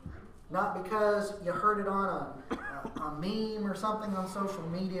 not because you heard it on a meme or something on social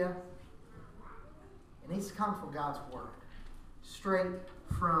media. It needs to come from God's Word, straight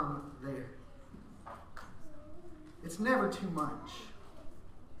from there. It's never too much.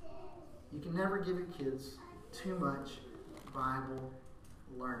 You can never give your kids too much Bible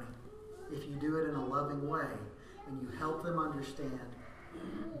learning if you do it in a loving way and you help them understand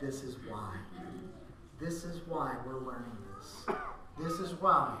this is why. This is why we're learning this. This is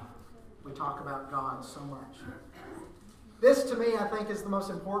why we talk about God so much. This, to me, I think is the most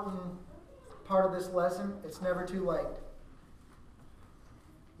important part of this lesson. It's never too late.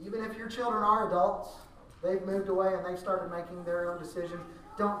 Even if your children are adults, they've moved away and they've started making their own decisions,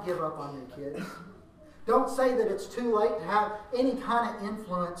 don't give up on your kids. Don't say that it's too late to have any kind of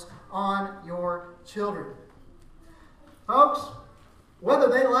influence on your children. Folks, whether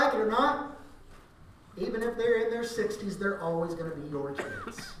they like it or not, even if they're in their 60s, they're always going to be your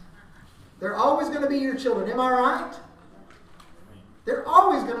kids. They're always going to be your children. Am I right? They're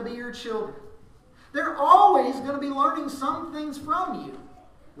always going to be your children. They're always going to be learning some things from you,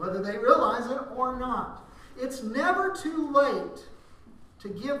 whether they realize it or not. It's never too late to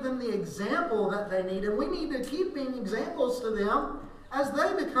give them the example that they need, and we need to keep being examples to them as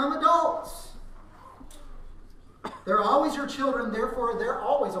they become adults. They're always your children, therefore they're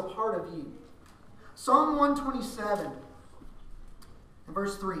always a part of you. Psalm 127 and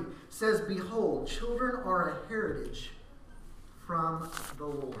verse 3 says, "Behold, children are a heritage from the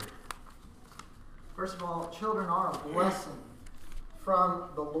Lord." First of all, children are a blessing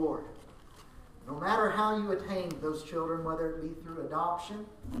from the Lord. No matter how you attain those children, whether it be through adoption,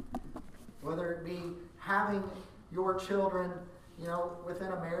 whether it be having your children,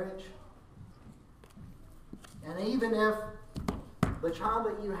 within a marriage, and even if the child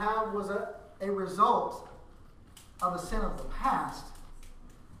that you have was a result of a sin of the past,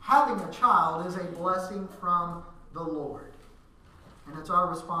 having a child is a blessing from the Lord. And it's our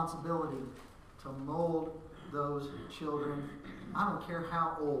responsibility to mold those children. I don't care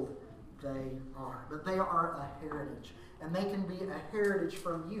how old they are, but they are a heritage. And they can be a heritage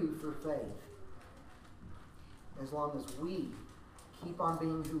from you for faith. As long as we keep on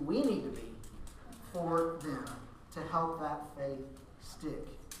being who we need to be for them to help that faith stick.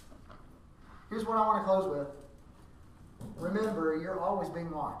 Here's what I want to close with. Remember, you're always being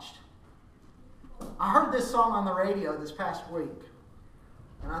watched. I heard this song on the radio this past week,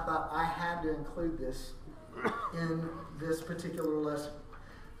 and I thought I had to include this in this particular lesson.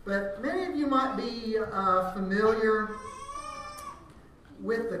 But many of you might be familiar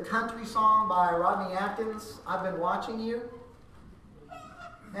with the country song by Rodney Atkins, "I've Been Watching You."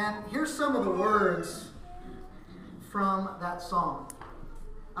 And here's some of the words from that song.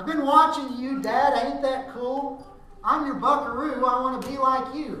 "I've been watching you, Dad, ain't that cool? I'm your buckaroo, I want to be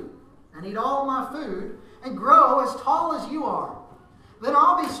like you, and eat all my food, and grow as tall as you are. Then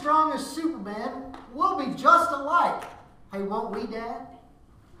I'll be strong as Superman, we'll be just alike. Hey, won't we, Dad?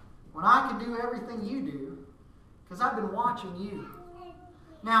 When I can do everything you do, because I've been watching you."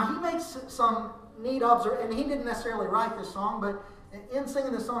 Now, he makes some neat observations, and he didn't necessarily write this song, but in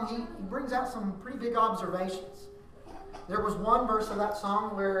singing this song, he brings out some pretty big observations. There was one verse of that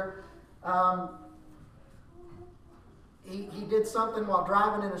song where he did something while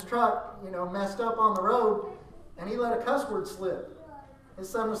driving in his truck, messed up on the road, and he let a cuss word slip. His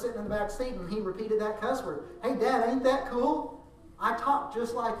son was sitting in the back seat, and he repeated that cuss word. "Hey, Dad, ain't that cool? I talk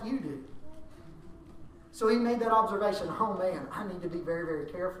just like you do." So he made that observation, oh man, I need to be very, very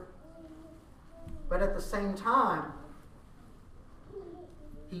careful. But at the same time,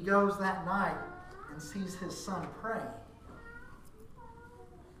 he goes that night and sees his son pray.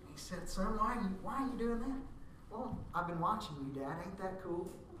 He said, "Son, why are you doing that?" "Well, I've been watching you, Dad. Ain't that cool?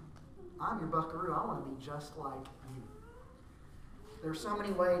 I'm your buckaroo. I want to be just like you." There are so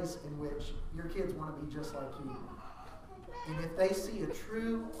many ways in which your kids want to be just like you. And if they see a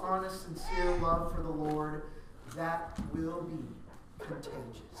true, honest, sincere love for the Lord, that will be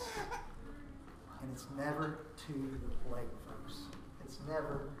contagious. And it's never too late, folks. It's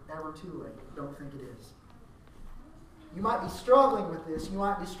never, ever too late. Don't think it is. You might be struggling with this. You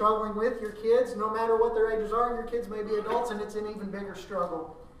might be struggling with your kids, no matter what their ages are. Your kids may be adults, and it's an even bigger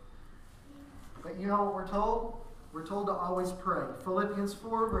struggle. But you know what we're told? We're told to always pray. Philippians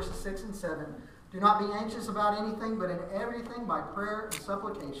 4, verses 6 and 7. "Do not be anxious about anything, but in everything by prayer and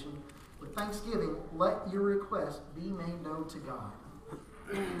supplication, with thanksgiving, let your request be made known to God.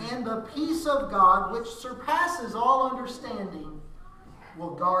 And the peace of God, which surpasses all understanding,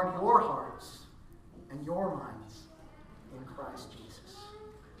 will guard your hearts and your minds in Christ Jesus."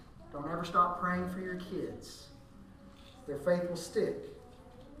 Don't ever stop praying for your kids. Their faith will stick.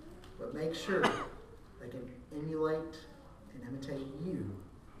 but make sure they can emulate and imitate you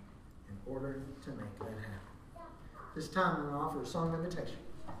in order to make that happen. This time I'm going to offer a song of invitation.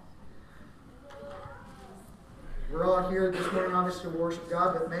 We're all here this morning, obviously, to worship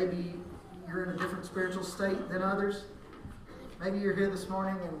God, but maybe you're in a different spiritual state than others. Maybe you're here this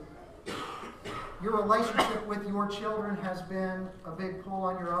morning and your relationship with your children has been a big pull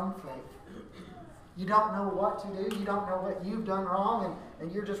on your own faith. You don't know what to do. You don't know what you've done wrong,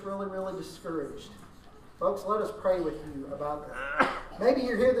 and you're just really, really discouraged. Folks, let us pray with you about that. Maybe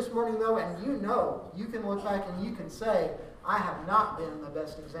you're here this morning, though, and you can look back and you can say, I have not been the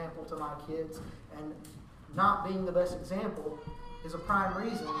best example to my kids, and not being the best example is a prime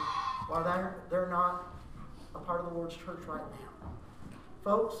reason why they're not a part of the Lord's church right now.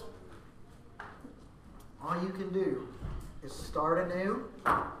 Folks, all you can do is start anew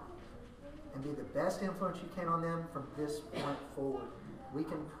and be the best influence you can on them from this point forward. We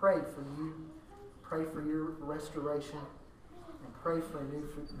can pray for you, pray for your restoration, and pray for a new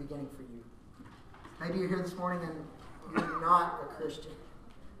beginning for you. Maybe you're here this morning and you're not a Christian,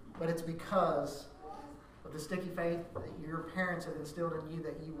 but it's because of the sticky faith that your parents have instilled in you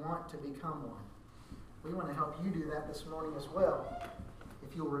that you want to become one. We want to help you do that this morning as well.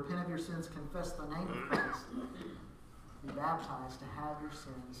 If you'll repent of your sins, confess the name of Christ, be baptized to have your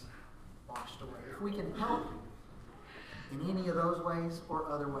sins washed away. If we can help you in any of those ways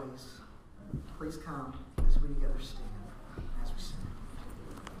or other ways, please come as we together stand as we sing.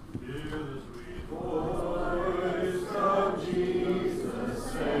 Hear the sweet voice.